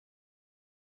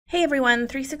Hey everyone,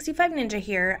 365 Ninja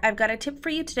here. I've got a tip for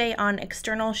you today on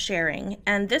external sharing,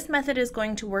 and this method is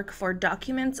going to work for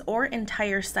documents or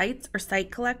entire sites or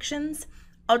site collections.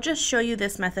 I'll just show you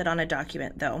this method on a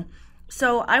document though.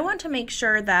 So I want to make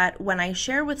sure that when I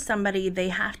share with somebody, they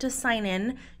have to sign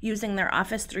in using their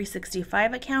Office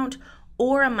 365 account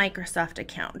or a Microsoft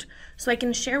account. So I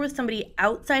can share with somebody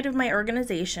outside of my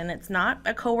organization. It's not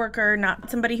a coworker, not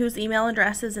somebody whose email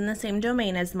address is in the same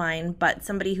domain as mine, but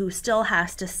somebody who still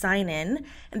has to sign in.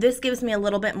 And this gives me a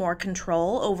little bit more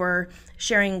control over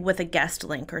sharing with a guest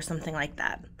link or something like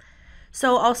that.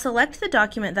 So I'll select the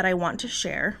document that I want to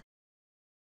share.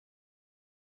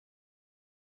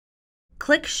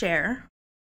 Click Share.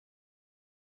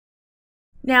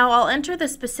 Now I'll enter the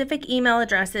specific email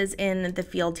addresses in the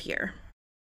field here.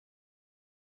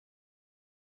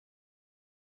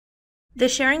 The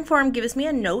sharing form gives me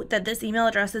a note that this email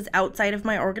address is outside of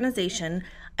my organization.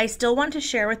 I still want to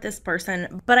share with this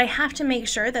person, but I have to make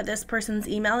sure that this person's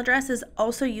email address is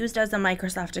also used as a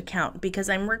Microsoft account because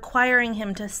I'm requiring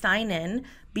him to sign in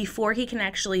before he can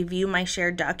actually view my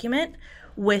shared document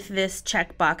with this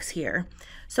checkbox here.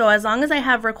 So as long as I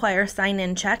have require sign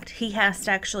in checked, he has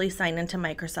to actually sign into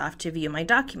Microsoft to view my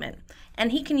document.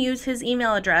 And he can use his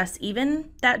email address,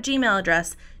 even that Gmail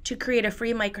address, to create a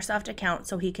free Microsoft account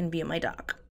so he can view my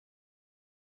doc.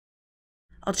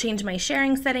 I'll change my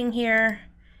sharing setting here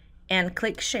and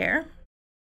click Share.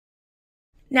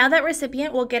 Now that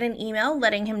recipient will get an email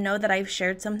letting him know that I've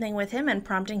shared something with him and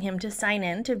prompting him to sign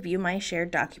in to view my shared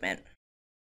document.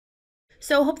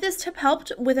 So I hope this tip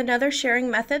helped with another sharing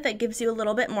method that gives you a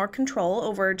little bit more control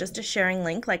over just a sharing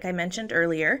link like I mentioned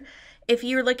earlier. If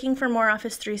you're looking for more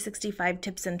Office 365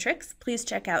 tips and tricks, please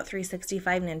check out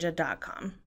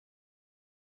 365ninja.com.